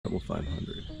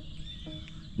500.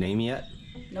 Name yet?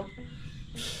 Nope.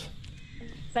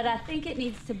 But I think it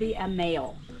needs to be a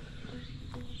male.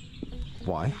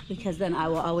 Why? Because then I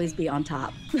will always be on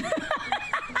top.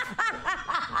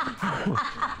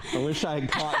 I wish I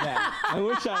had caught that. I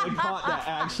wish I had caught that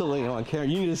actually on camera.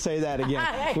 You need to say that again.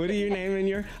 What are you naming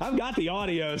your? I've got the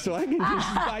audio, so I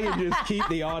can just keep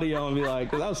the audio and be like,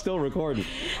 because I was still recording.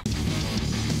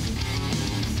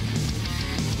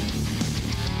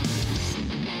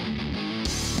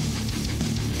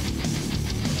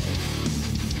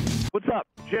 What's up?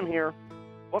 Jim here.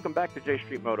 Welcome back to J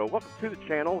Street Moto. Welcome to the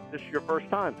channel. If this is your first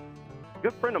time. A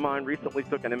good friend of mine recently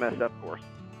took an MSF course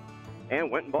and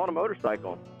went and bought a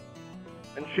motorcycle.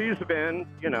 And she's been,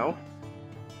 you know,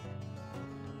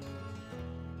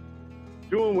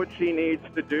 doing what she needs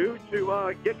to do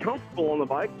to get comfortable on the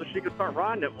bike so she can start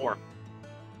riding it more.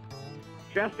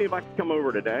 She asked me if I could come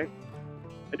over today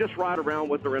and just ride around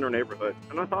with her in her neighborhood.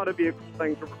 And I thought it'd be a cool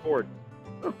thing to record.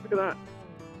 Oh, look at that.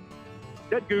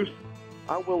 Dead goose.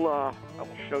 I will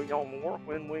show y'all more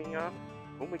when we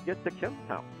get to Kim's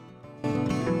house.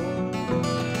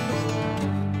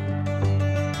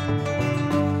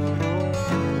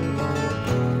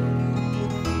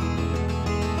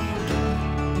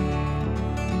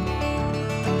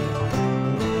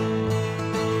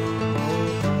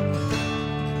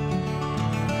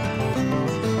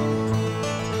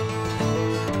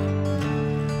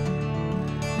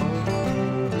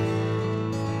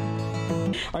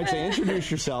 All right, so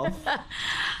introduce yourself.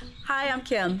 Hi, I'm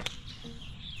Kim.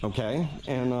 Okay,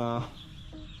 and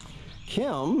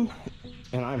Kim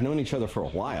and I have known each other for a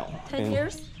while. 10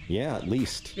 years? Yeah, at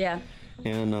least. Yeah.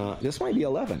 And this might be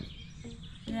 11.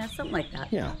 Yeah, something like that.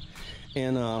 Yeah.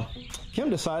 And Kim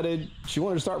decided she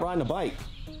wanted to start riding a bike.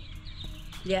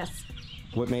 Yes.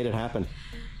 What made it happen?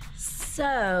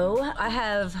 So, I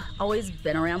have always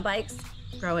been around bikes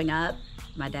growing up.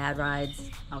 My dad rides,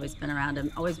 always been around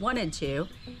him, always wanted to.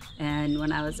 And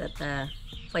when I was at the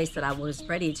place that I was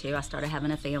ready to, I started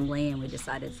having a family, and we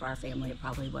decided for our family it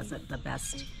probably wasn't the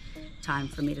best time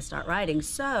for me to start riding.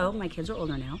 So my kids are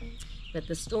older now. But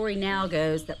the story now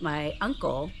goes that my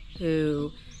uncle,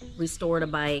 who restored a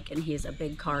bike, and he's a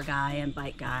big car guy and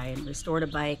bike guy, and restored a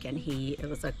bike, and it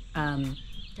was a, I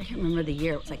can't remember the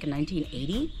year, it was like a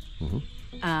 1980.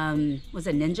 Mm-hmm. Was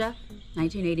a Ninja,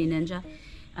 1980 Ninja.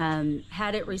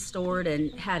 Had it restored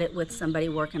and had it with somebody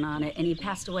working on it, and he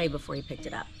passed away before he picked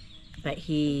it up. But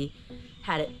he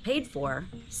had it paid for,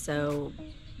 so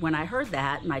when I heard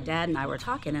that, my dad and I were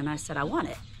talking, and I said, I want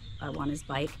it. I want his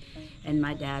bike. And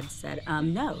my dad said,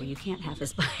 no, you can't have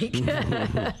his bike.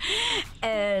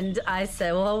 And I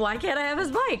said, well, why can't I have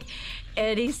his bike?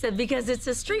 And he said, because it's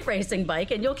a street racing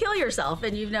bike, and you'll kill yourself,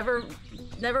 and you've never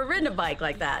ridden a bike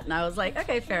like that. And I was like,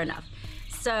 okay, fair enough.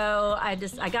 So I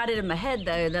got it in my head,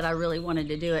 though, that I really wanted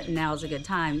to do it, and now's a good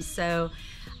time. So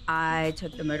I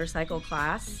took the motorcycle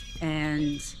class,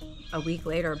 and a week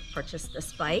later purchased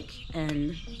this bike,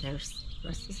 and the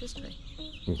rest is history.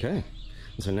 Okay.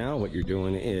 So now what you're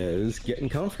doing is getting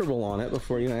comfortable on it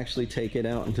before you actually take it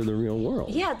out into the real world.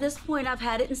 Yeah, at this point I've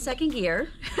had it in second gear.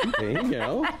 There you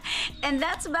go. And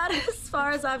that's about as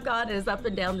far as I've gone, is up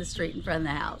and down the street in front of the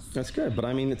house. That's good, but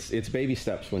I mean, it's baby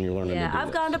steps when you're learning to do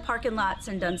I've gone to parking lots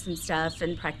and done some stuff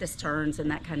and practiced turns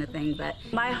and that kind of thing, but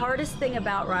my hardest thing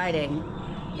about riding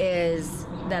is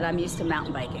that I'm used to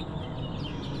mountain biking.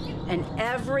 And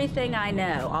everything I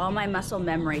know, all my muscle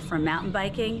memory from mountain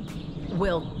biking,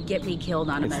 will get me killed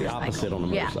on a motorcycle. It's the opposite on a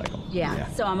motorcycle. Yeah.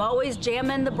 So I'm always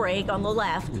jamming the brake on the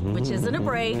left, which isn't a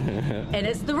brake, and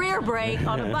it's the rear brake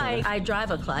on a bike. I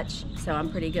drive a clutch, so I'm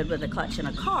pretty good with a clutch in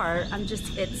a car.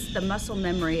 It's the muscle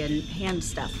memory and hand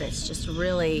stuff that's just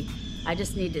really, I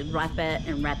just need to rep it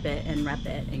and rep it and rep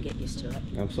it and get used to it.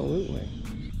 Absolutely.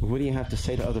 What do you have to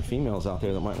say to other females out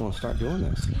there that might want to start doing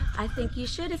this? I think you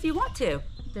should if you want to.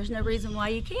 There's no reason why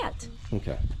you can't.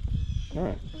 Okay. All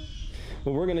right.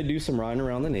 Well, we're going to do some riding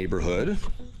around the neighborhood,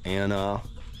 and I'll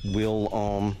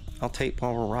tape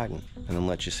while we're riding, and then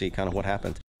let you see kind of what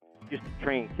happens. I used to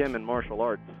train Kim in martial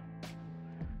arts,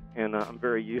 and I'm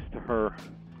very used to her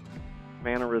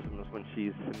mannerisms when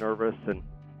she's nervous and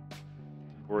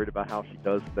worried about how she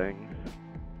does things.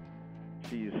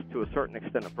 She's, to a certain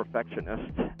extent, a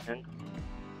perfectionist, and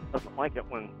doesn't like it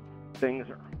when things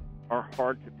are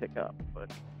hard to pick up,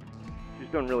 but she's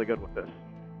doing really good with this.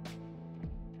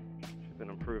 Been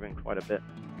improving quite a bit.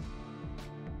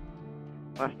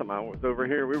 Last time I was over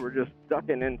here, we were just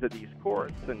ducking into these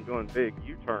courts and doing big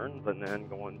U-turns, and then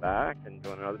going back and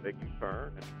doing another big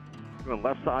U-turn, and doing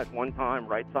left side one time,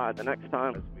 right side the next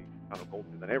time, as we kind of rolled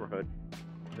through the neighborhood.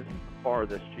 This is the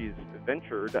farthest she's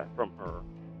ventured from her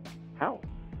house.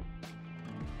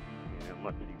 and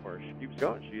let's see where she keeps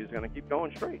going. She's going to keep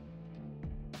going straight.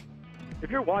 If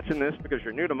you're watching this because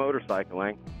you're new to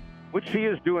motorcycling, what she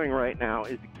is doing right now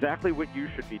is exactly what you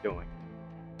should be doing.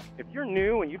 If you're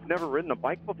new and you've never ridden a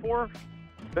bike before,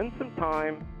 spend some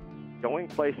time going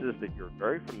places that you're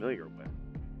very familiar with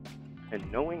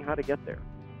and knowing how to get there.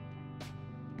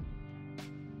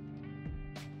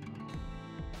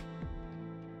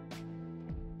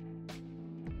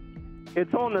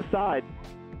 It's on the side.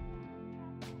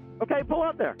 Okay, pull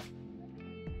up there.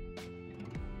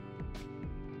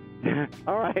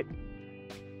 All right.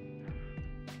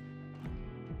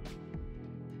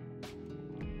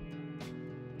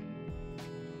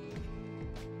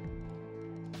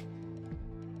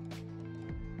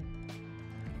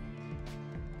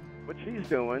 What she's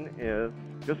doing is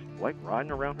just like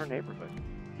riding around her neighborhood,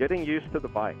 getting used to the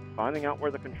bike, finding out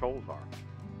where the controls are.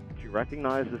 She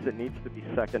recognizes it needs to be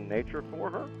second nature for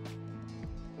her,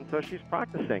 and so she's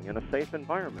practicing in a safe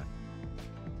environment.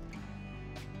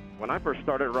 When I first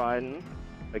started riding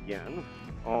again,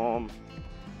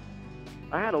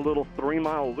 I had a little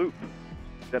 3-mile loop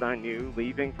that I knew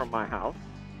leaving from my house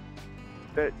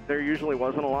that there usually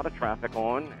wasn't a lot of traffic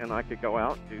on, and I could go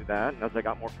out and do that. And as I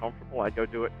got more comfortable, I'd go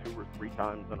do it 2 or 3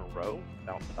 times in a row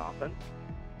without stopping.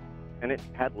 And it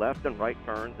had left and right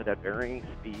turns, it had varying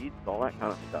speeds, all that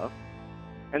kind of stuff.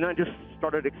 And then I just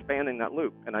started expanding that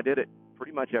loop, and I did it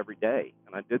pretty much every day.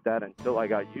 And I did that until I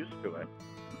got used to it.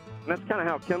 And that's kind of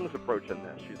how Kim's approaching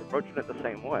this. She's approaching it the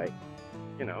same way.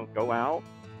 You know, go out,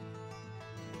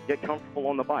 get comfortable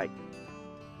on the bike.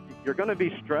 You're going to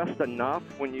be stressed enough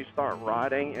when you start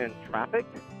riding in traffic.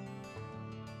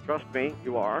 Trust me,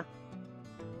 you are.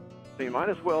 So you might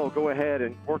as well go ahead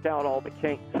and work out all the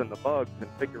kinks and the bugs and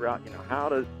figure out, you know,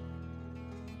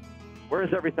 where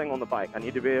is everything on the bike? I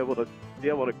need to be able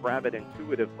to grab it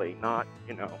intuitively, not,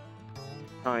 you know,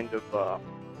 kind of,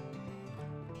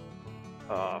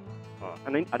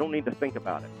 I don't need to think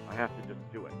about it. I have to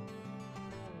just do it.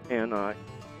 And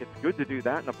it's good to do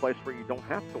that in a place where you don't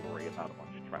have to worry about a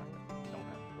bunch of traffic. You don't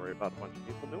have to worry about a bunch of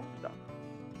people doing stuff.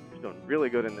 She's doing really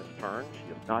good in this turn.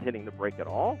 She is not hitting the brake at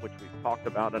all, which we've talked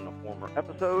about in a former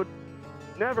episode.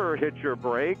 Never hit your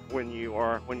brake when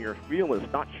your wheel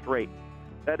is not straight.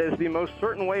 That is the most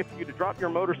certain way for you to drop your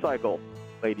motorcycle,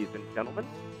 ladies and gentlemen.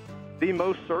 The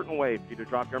most certain way for you to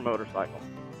drop your motorcycle.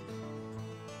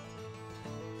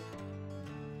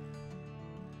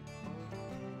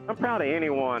 I'm proud of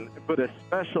anyone, but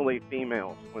especially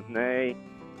females, when they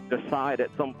decide at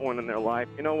some point in their life,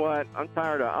 you know what, I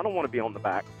don't want to be on the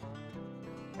back.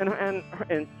 And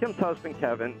Kim's husband,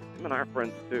 Kevin, him and I are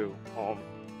friends too.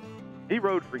 He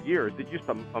rode for years. He used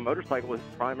a motorcycle was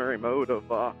his primary mode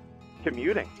of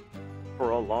commuting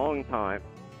for a long time.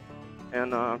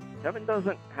 And Kevin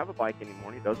doesn't have a bike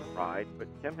anymore. He doesn't ride. But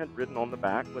Kim had ridden on the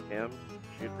back with him.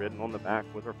 She had ridden on the back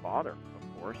with her father,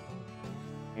 of course.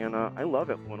 And I love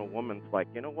it when a woman's like,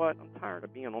 you know what? I'm tired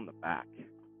of being on the back.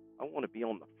 I want to be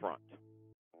on the front.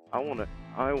 I want to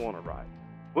ride.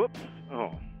 Whoops.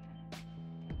 Oh.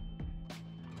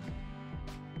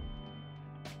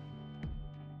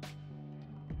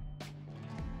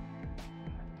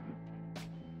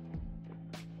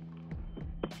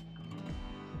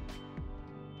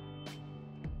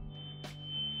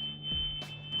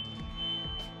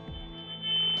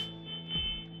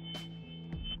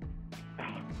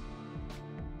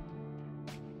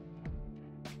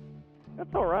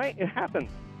 That's all right. It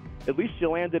happens. At least you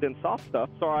landed in soft stuff.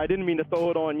 Sorry, I didn't mean to throw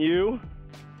it on you.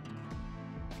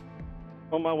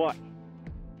 On my what?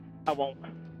 I won't.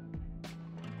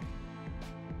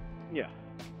 Yeah.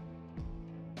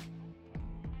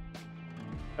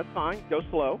 That's fine. Go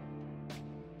slow.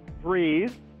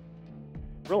 Breathe.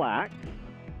 Relax.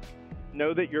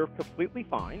 Know that you're completely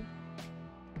fine.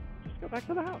 Just go back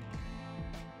to the house.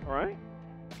 All right?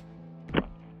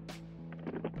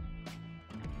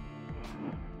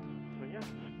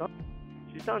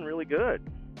 She's done really good.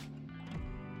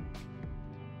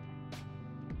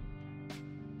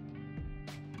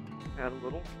 Had a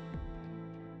little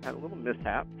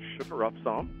mishap, shook her up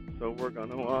some. So we're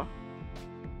gonna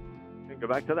go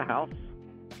back to the house,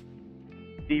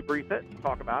 debrief it,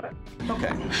 talk about it.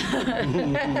 Okay.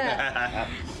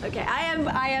 Okay,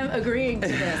 I am agreeing to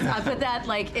this. I put that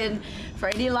like in for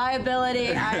any liability.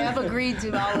 I have agreed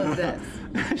to all of this.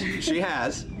 She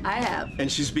has. I have.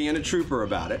 And she's being a trooper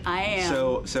about it. I am.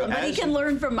 So somebody can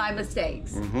learn from my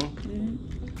mistakes.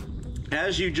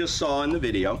 As you just saw in the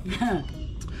video,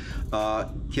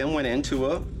 Kim went into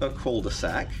a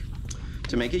cul-de-sac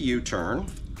to make a U-turn,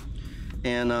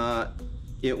 and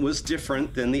it was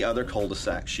different than the other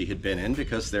cul-de-sac she had been in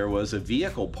because there was a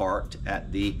vehicle parked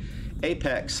at the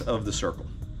apex of the circle.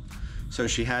 So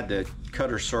she had to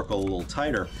cut her circle a little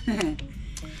tighter.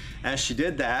 As she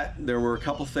did that, there were a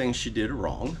couple things she did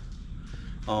wrong.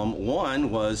 One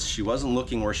was she wasn't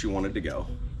looking where she wanted to go.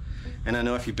 And I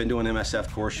know if you've been to an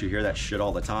MSF course, you hear that shit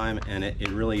all the time, and it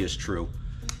really is true.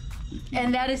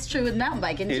 And that is true with mountain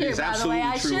biking too, It is by the way. absolutely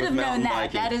I true should with have known mountain that.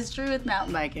 biking. That is true with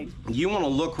mountain biking. You want to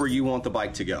look where you want the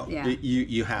bike to go. Yeah.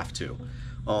 You have to.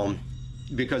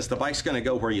 Because the bike's going to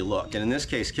go where you look. And in this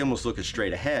case, Kim was looking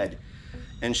straight ahead,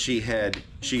 and she had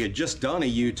just done a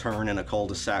U-turn in a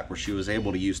cul-de-sac where she was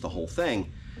able to use the whole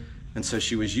thing. And so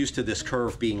she was used to this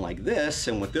curve being like this,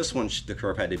 and with this one, the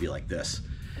curve had to be like this.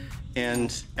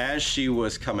 And as she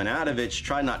was coming out of it, she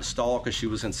tried not to stall because she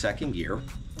was in second gear.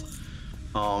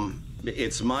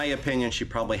 It's my opinion she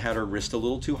probably had her wrist a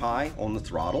little too high on the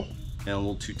throttle and a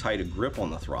little too tight a grip on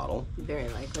the throttle. Very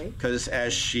likely. Because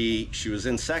as she was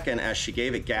in second, as she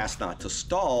gave it gas not to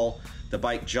stall, the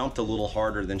bike jumped a little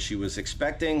harder than she was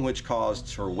expecting, which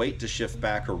caused her weight to shift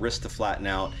back, her wrist to flatten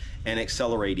out, and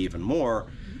accelerate even more,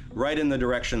 right in the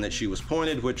direction that she was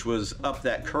pointed, which was up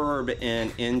that curb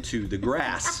and into the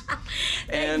grass.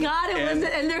 Thank God it wasn't,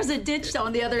 and there's a ditch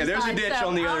on the other side. And there's a ditch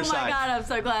on the other side. Oh my God, I'm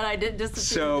so glad I didn't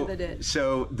disappear into the ditch.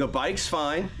 So the bike's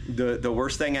fine. The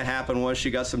worst thing that happened was she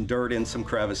got some dirt in some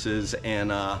crevices,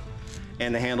 and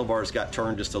the handlebars got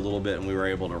turned just a little bit, and we were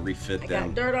able to refit them. I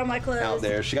got dirt on my clothes. Out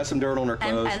there. She got some dirt on her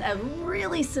clothes. And a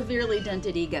really severely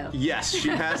dented ego. Yes, she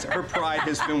has. Her pride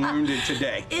has been wounded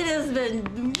today. It has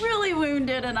been really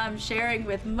wounded, and I'm sharing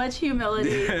with much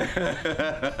humility.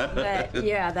 But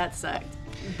yeah, that sucked.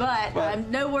 But I'm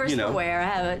no worse for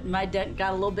wear. My dent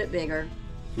got a little bit bigger.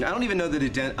 I don't even know that the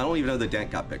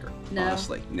dent got bigger. No.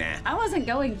 Honestly, nah. I wasn't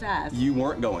going fast. You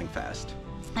weren't going fast.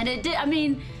 And it did.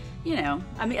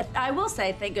 I will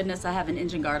say, thank goodness I have an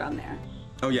engine guard on there.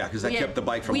 Oh yeah, because that kept the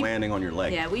bike from landing on your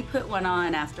leg. Yeah, we put one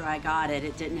on after I got it.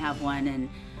 It didn't have one,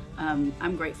 and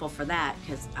I'm grateful for that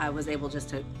because I was able just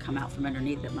to come out from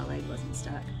underneath it. My leg wasn't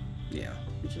stuck. Yeah.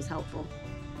 Which was helpful.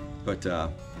 But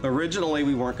originally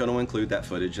we weren't going to include that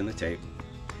footage in the tape,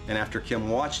 and after Kim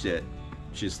watched it,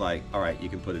 she's like, all right, you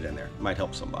can put it in there. It might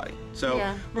help somebody. So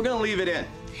we're going to leave it in.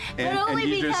 But only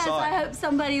because I hope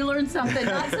somebody learns something,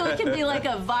 not so it can be like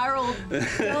a viral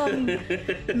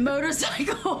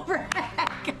motorcycle wreck.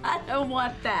 I don't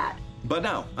want that. But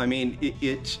no, I mean,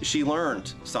 she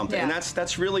learned something. And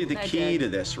that's really the key to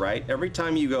this, right? Every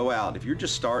time you go out, if you're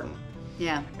just starting,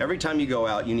 every time you go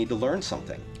out, you need to learn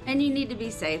something. And you need to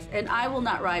be safe. And I will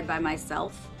not ride by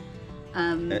myself.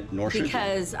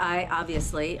 Because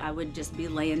I would just be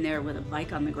laying there with a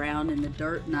bike on the ground in the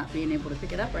dirt, not being able to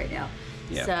pick it up right now.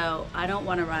 Yeah. So I don't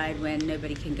want to ride when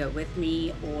nobody can go with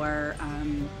me, or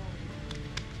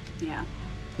Yeah,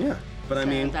 but I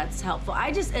mean, that's helpful.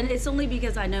 And it's only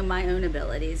because I know my own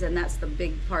abilities, and that's the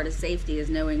big part of safety, is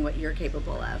knowing what you're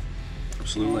capable of.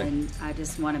 Absolutely. And I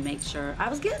just want to make sure. I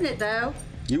was getting it though.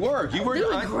 You were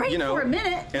doing great for a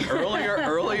minute. And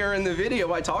earlier in the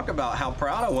video, I talk about how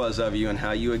proud I was of you and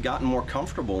how you had gotten more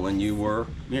comfortable, and you were,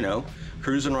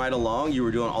 cruising right along. You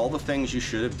were doing all the things you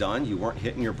should have done. You weren't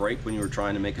hitting your brake when you were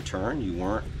trying to make a turn. You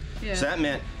weren't. Yeah. So that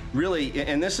meant really,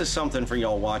 and this is something for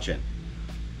y'all watching.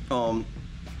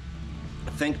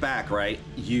 Think back, right?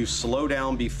 You slow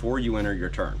down before you enter your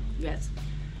turn. Yes.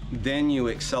 Then you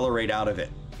accelerate out of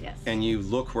it. Yes. And you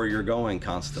look where you're going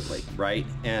constantly, right?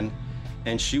 And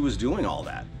she was doing all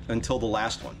that until the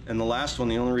last one. And the last one,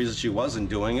 the only reason she wasn't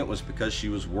doing it was because she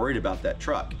was worried about that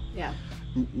truck. Yeah.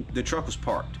 The truck was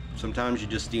parked. Sometimes you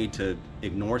just need to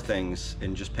ignore things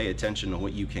and just pay attention to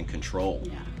what you can control.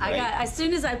 Yeah. Right? As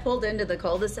soon as I pulled into the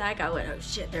cul-de-sac, I went, oh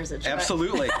shit, there's a truck.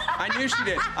 Absolutely. I knew she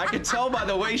did. I could tell by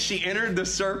the way she entered the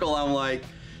circle. I'm like,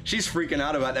 she's freaking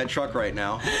out about that truck right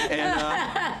now. And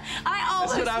I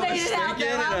almost made it out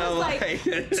there. I was like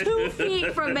 2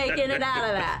 feet from making it out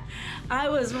of that. I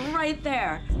was right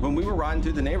there. When we were riding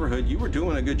through the neighborhood, you were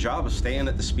doing a good job of staying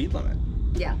at the speed limit.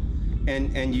 Yeah.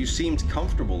 And you seemed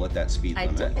comfortable at that speed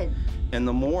limit. I did. And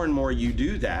the more and more you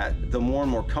do that, the more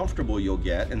and more comfortable you'll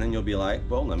get, and then you'll be like,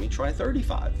 well, let me try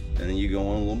 35. And then you go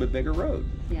on a little bit bigger road.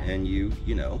 Yeah. And you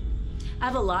know. I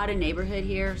have a lot of neighborhood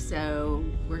here, so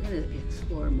we're gonna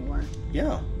explore more.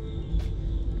 Yeah.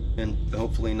 And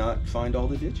hopefully not find all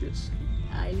the ditches.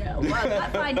 I know. Well,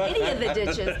 not find any of the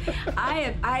ditches.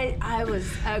 I was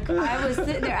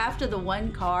sitting there after the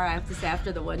one car. I have to say,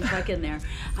 after the one truck in there,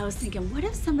 I was thinking, what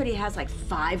if somebody has like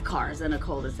 5 cars in a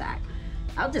cul-de-sac?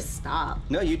 I'll just stop.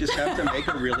 No, you just have to make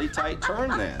a really tight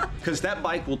turn then, because that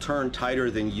bike will turn tighter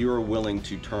than you're willing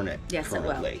to turn it. Yes,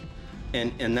 currently. It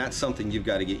will. And that's something you've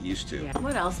got to get used to. Yeah.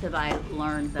 What else have I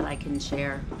learned that I can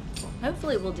share?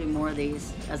 Hopefully we'll do more of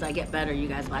these. As I get better, you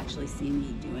guys will actually see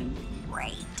me doing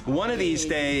great. One of these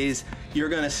days, you're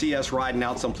going to see us riding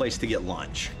out someplace to get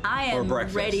lunch I am or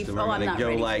breakfast. ready. And we're I'm going not to go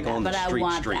ready like for that, on but the I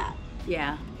want street. that.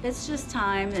 Yeah, it's just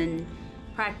time and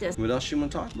practice. What else you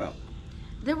want to talk about?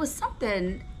 There was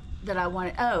something that I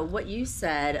wanted. Oh, what you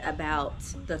said about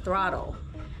the throttle.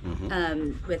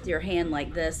 With your hand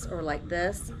like this or like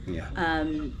this. Yeah.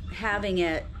 Having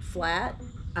it flat.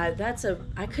 I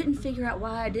couldn't figure out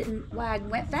why I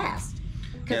went fast.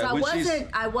 Because Yeah,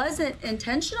 I wasn't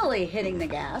intentionally hitting the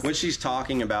gas. What she's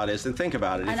talking about is, and think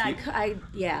about it. And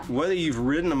yeah. Whether you've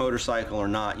ridden a motorcycle or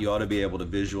not, you ought to be able to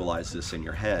visualize this in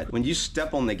your head. When you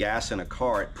step on the gas in a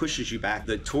car, it pushes you back.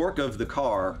 The torque of the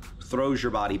car throws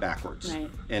your body backwards. Right.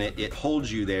 And it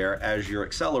holds you there as you're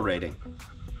accelerating.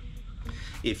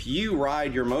 If you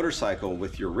ride your motorcycle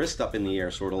with your wrist up in the air,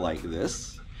 sort of like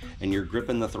this, and you're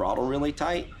gripping the throttle really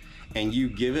tight, and you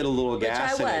give it a little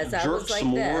gas and it jerks like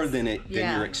more than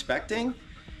you're expecting,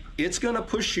 it's going to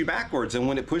push you backwards. And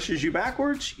when it pushes you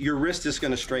backwards, your wrist is going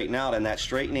to straighten out, and that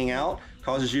straightening out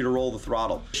causes you to roll the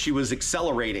throttle. She was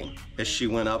accelerating as she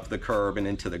went up the curb and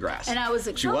into the grass. And I was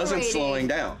accelerating. She wasn't slowing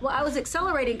down. Well, I was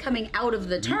accelerating coming out of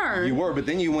the turn. You were, but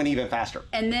then you went even faster.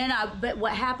 And then but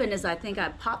what happened is I think I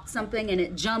popped something and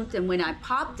it jumped, and when I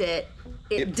popped it,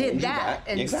 it did that.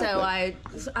 And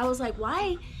exactly. So I was like,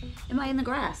 why am I in the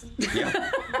grass? Yeah.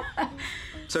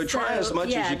 So try as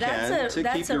much as you can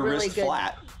to keep your wrist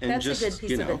flat. And that's just, a good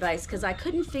piece of advice, because I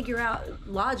couldn't figure out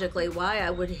logically why I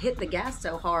would hit the gas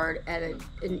so hard at an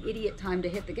idiot time to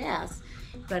hit the gas.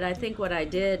 But I think what I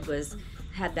did was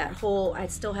I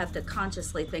still have to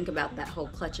consciously think about that whole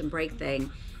clutch and brake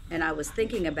thing. And I was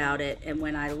thinking about it, and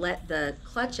when I let the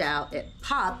clutch out, it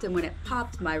popped, and when it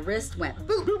popped, my wrist went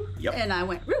boop, yep. And I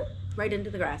went whoop, right into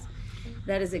the grass.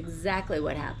 That is exactly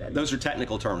what happened. Those are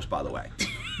technical terms, by the way.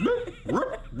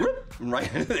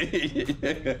 Right.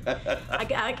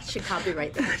 I should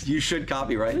copyright those. You should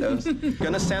copyright those.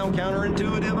 Gonna sound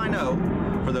counterintuitive, I know,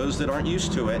 for those that aren't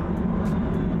used to it.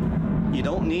 You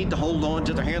don't need to hold on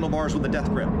to the handlebars with a death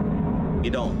grip. You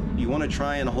don't. You want to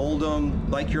try and hold them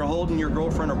like you're holding your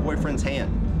girlfriend or boyfriend's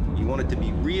hand. You want it to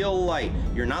be real light.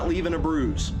 You're not leaving a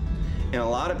bruise. And a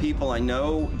lot of people, I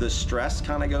know the stress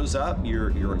kind of goes up.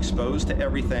 You're exposed to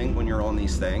everything when you're on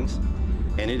these things.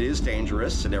 And it is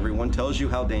dangerous, and everyone tells you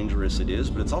how dangerous it is,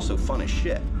 but it's also fun as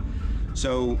shit.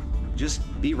 So just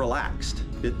be relaxed.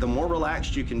 The more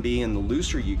relaxed you can be and the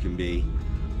looser you can be,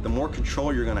 the more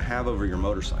control you're going to have over your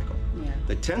motorcycle. Yeah.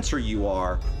 The tenser you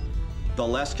are, the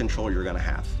less control you're going to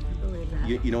have. I believe that.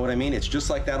 You know what I mean? It's just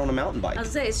like that on a mountain bike. I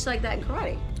was going to say, it's just like that in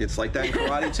karate. It's like that in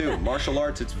karate too. Martial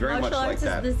arts, it's very much like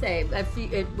that. Martial arts is the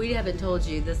same. We haven't told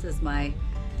you, this is my...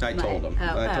 I told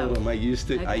him. I used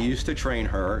to train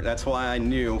her. That's why I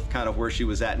knew kind of where she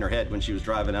was at in her head when she was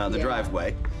driving out of the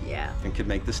driveway. Yeah. And could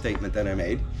make the statement that I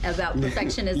made. About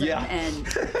perfectionism Yeah.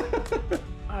 and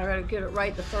I gotta get it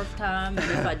right the first time,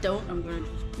 and if I don't, I'm gonna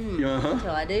until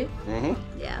I do.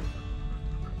 Yeah.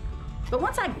 But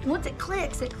once it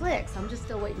clicks, it clicks. I'm just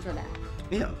still waiting for that.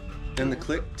 Yeah. And the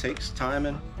click takes time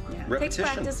and repetition.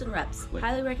 Takes practice and reps.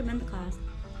 Highly recommend the class.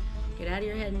 Get out of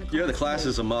your head in the class. Yeah, the class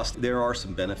is a must. There are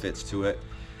some benefits to it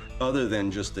other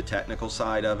than just the technical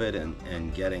side of it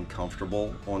and getting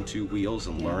comfortable on two wheels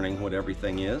and learning what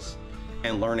everything is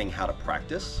and learning how to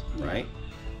practice, right?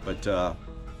 But,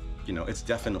 you know, it's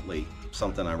definitely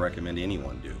something I recommend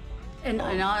anyone do. And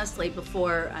honestly,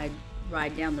 before I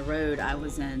ride down the road, I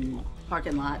was in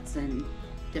parking lots and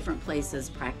different places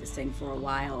practicing for a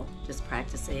while, just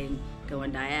practicing,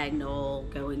 going diagonal,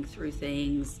 going through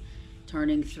things,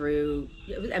 turning through,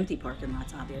 it was empty parking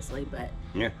lots obviously, but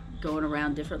going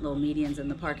around different little medians in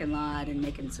the parking lot and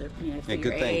making certain, you know,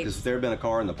 figure good thing, eights. because if there had been a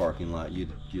car in the parking lot,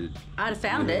 I'd have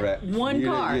found it. One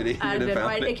car. I'd have been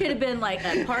right. It could have been like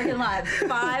a parking lot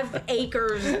 5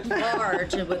 acres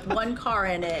large with one car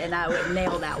in it, and I would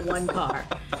nail that one car.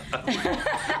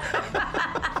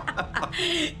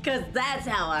 Because that's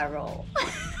how I roll.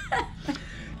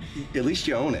 At least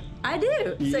you own it. I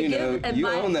do. So you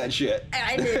own that shit.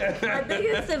 I do. My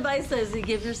biggest advice is to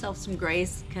give yourself some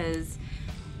grace, because,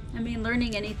 I mean,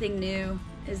 learning anything new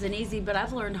isn't easy, but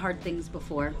I've learned hard things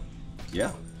before.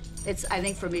 Yeah. I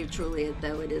think for me, truly,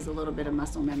 though, it is a little bit of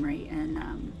muscle memory, and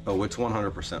it's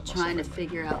 100% muscle trying memory. to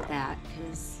figure out that,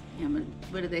 because, you know,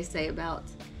 what do they say about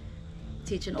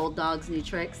teaching old dogs new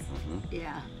tricks?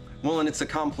 Yeah. Well, and it's a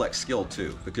complex skill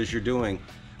too, because you're doing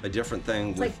a different thing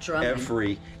with like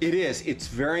drumming. It is. It's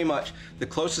very much the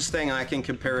closest thing I can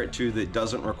compare it to that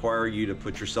doesn't require you to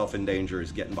put yourself in danger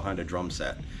is getting behind a drum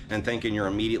set and thinking you're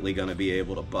immediately going to be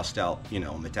able to bust out, you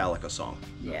know, a Metallica song.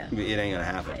 Yeah. It ain't gonna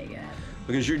happen. It ain't gonna happen.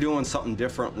 Because you're doing something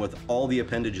different with all the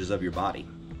appendages of your body.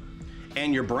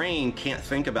 And your brain can't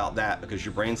think about that because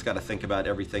your brain's got to think about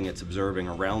everything it's observing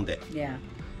around it. Yeah.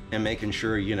 And making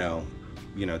sure, you know,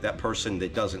 that person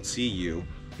that doesn't see you,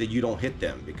 that you don't hit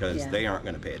them because they aren't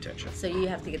going to pay attention. So you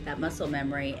have to get that muscle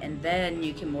memory, and then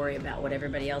you can worry about what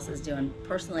everybody else is doing.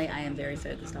 Personally, I am very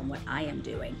focused on what I am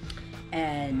doing.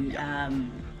 And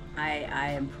I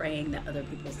am praying that other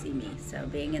people see me. So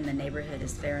being in the neighborhood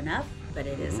is fair enough, but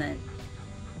it isn't.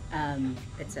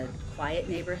 It's a quiet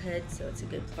neighborhood, so it's a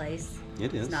good place.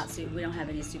 It is. It's not we don't have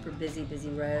any super busy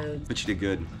roads. But you did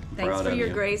good. Thanks Proud for of your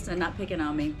you. grace and not picking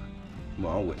on me.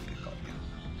 Well, I wouldn't pick on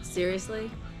you.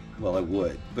 Seriously? Well, I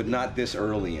would, but not this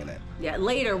early in it. Yeah,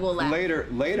 later we'll laugh.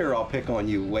 Later I'll pick on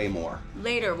you way more.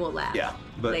 Later we'll laugh. Yeah,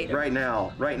 but later. right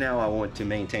now I want to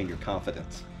maintain your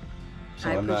confidence. So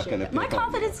I'm not going to pick My on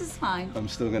confidence you. is fine. I'm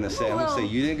still going to say,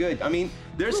 you did good. I mean,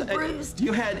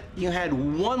 you had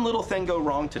one little thing go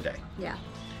wrong today. Yeah.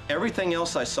 Everything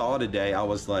else I saw today, I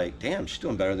was like, damn, she's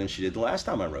doing better than she did the last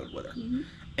time I rode with her. Mm-hmm.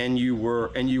 And you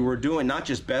were doing not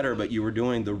just better, but you were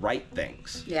doing the right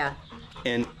things. Yeah.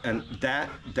 And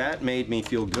that made me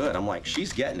feel good. I'm like,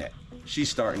 she's getting it. She's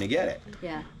starting to get it.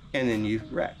 Yeah. And then you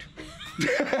wrecked.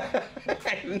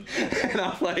 and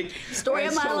I'm like, story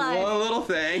of my life. One little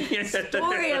thing.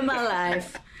 Story of my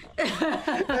life.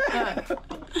 I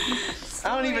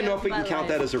don't even know if we can count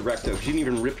that as a wreck though, because you didn't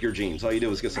even rip your jeans. All you did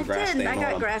was get some grass stains on them.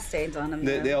 I got grass stains on them.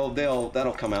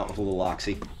 That'll come out with a little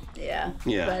oxy. Yeah.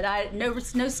 Yeah. But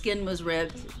no skin was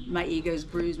ripped. My ego's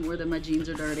bruised more than my jeans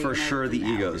are dirty. For sure, the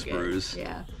ego's bruised.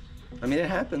 Yeah. I mean, it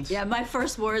happens. Yeah. My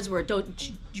first words were,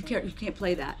 you can't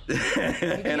play that.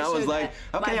 And I was like,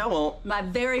 okay, I won't. My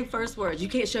very first words, you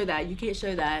can't show that. You can't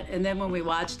show that. And then when we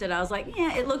watched it, I was like,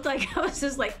 yeah, it looked like I was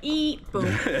just like, eat, boom.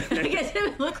 I guess it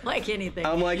didn't look like anything.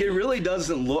 I'm like, it really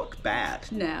doesn't look bad.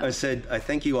 No. I said, I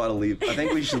think you ought to leave. I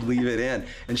think we should leave it in.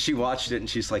 And she watched it and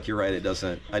she's like, you're right. It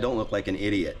doesn't. I don't look like an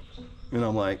idiot. And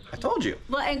I'm like, I told you.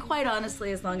 Well, and quite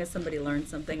honestly, as long as somebody learns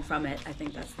something from it, I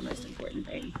think that's the most important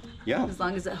thing. Yeah. As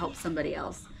long as it helps somebody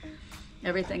else.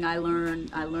 Everything I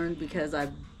learned because I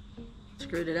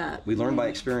screwed it up. We learn by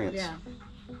experience. Yeah.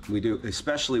 We do,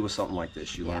 especially with something like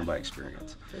this. You learn by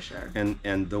experience. For sure.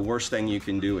 And the worst thing you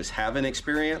can do is have an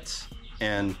experience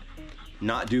and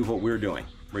not do what we're doing,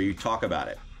 where you talk about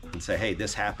it and say, hey,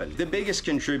 this happened. The biggest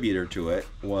contributor to it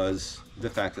was the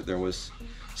fact that there was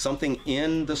something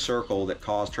in the circle that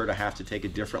caused her to have to take a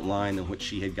different line than what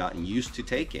she had gotten used to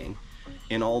taking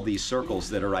in all these circles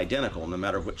that are identical no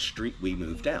matter which street we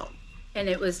move down. And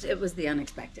it was the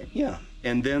unexpected. Yeah.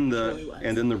 And then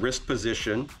Really the wrist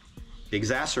position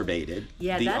exacerbated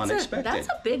the unexpected. That's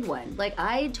a big one. Like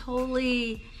I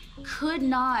totally could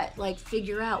not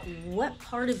figure out what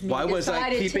part of me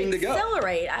decided to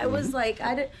accelerate. I was like,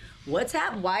 what's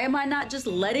happened? Why am I not just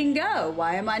letting go?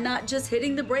 Why am I not just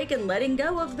hitting the brake and letting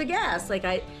go of the gas?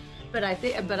 But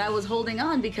I was holding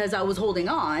on because I was holding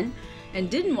on and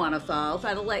didn't want to fall. If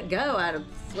I'd have let go, I'd have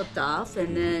flipped off.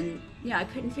 And then, I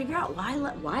couldn't figure out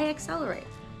why accelerate.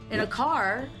 In a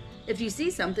car, if you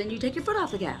see something, you take your foot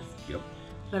off the gas. Yep.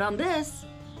 But on this,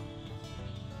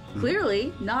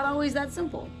 clearly not always that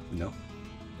simple. No.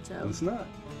 So it's not.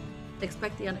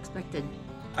 Expect the unexpected.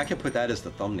 I could put that as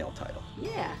the thumbnail title.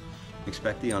 Yeah.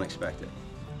 Expect the unexpected.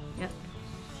 Yep.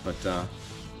 But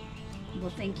well,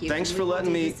 thank you. Thanks for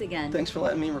letting me. Again. Thanks for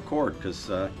letting me record,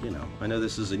 because I know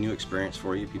this is a new experience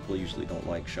for you. People usually don't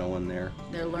like showing their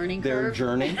learning their curve.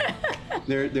 journey,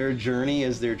 their journey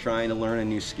as they're trying to learn a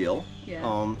new skill.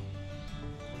 Yeah.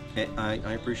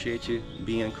 I appreciate you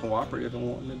being cooperative and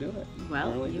wanting to do it.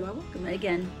 Well, really you are welcome.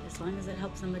 Again, as long as it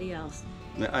helps somebody else.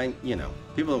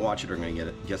 People that watch it are going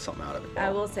to get something out of it. I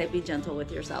will say, be gentle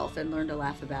with yourself and learn to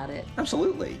laugh about it.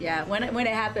 Absolutely. Yeah. When it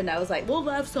happened, I was like, we'll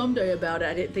laugh someday about it.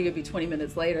 I didn't think it'd be 20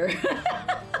 minutes later.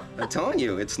 I'm telling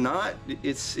you, it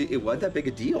wasn't that big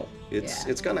a deal.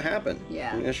 It's going to happen.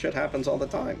 Yeah. I mean, this shit happens all the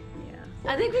time.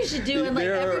 I think we should do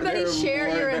everybody share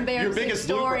your embarrassing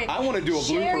story. Blooper. I want to do a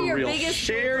blooper reel.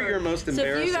 Share your most embarrassing story.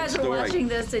 So if you guys are watching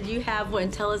this and you have one,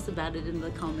 tell us about it in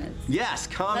the comments. Yes,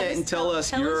 comment and tell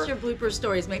us your blooper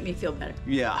stories. Make me feel better.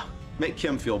 Yeah, make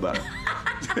Kim feel better.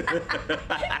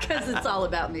 Because it's all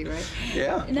about me, right?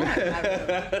 Yeah. No, not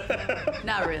really.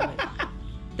 Not really.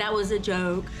 That was a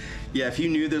joke. Yeah, if you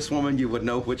knew this woman, you would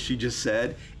know what she just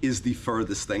said is the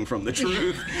furthest thing from the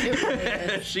truth. It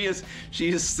really is.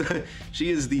 She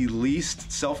is the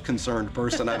least self-concerned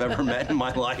person I've ever met in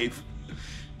my life.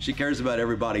 She cares about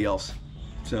everybody else.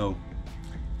 So,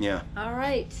 yeah. All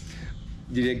right.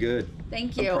 You did good.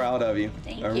 Thank you. I'm proud of you.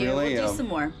 Thank I you. really We'll am. do some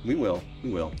more. We will. We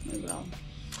will.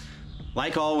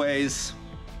 Like always,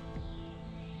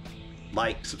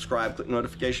 like, subscribe, click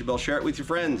notification bell, share it with your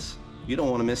friends. You don't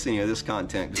want to miss any of this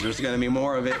content because there's going to be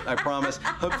more of it, I promise.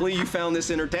 Hopefully you found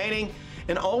this entertaining,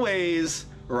 and always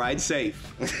ride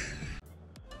safe.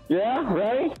 Yeah,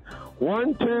 ready?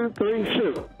 1, 2, 3,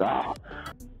 shoot. Ah.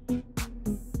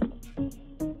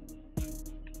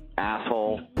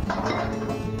 Asshole.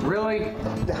 Really?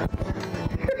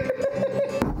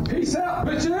 Peace out,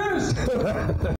 bitches!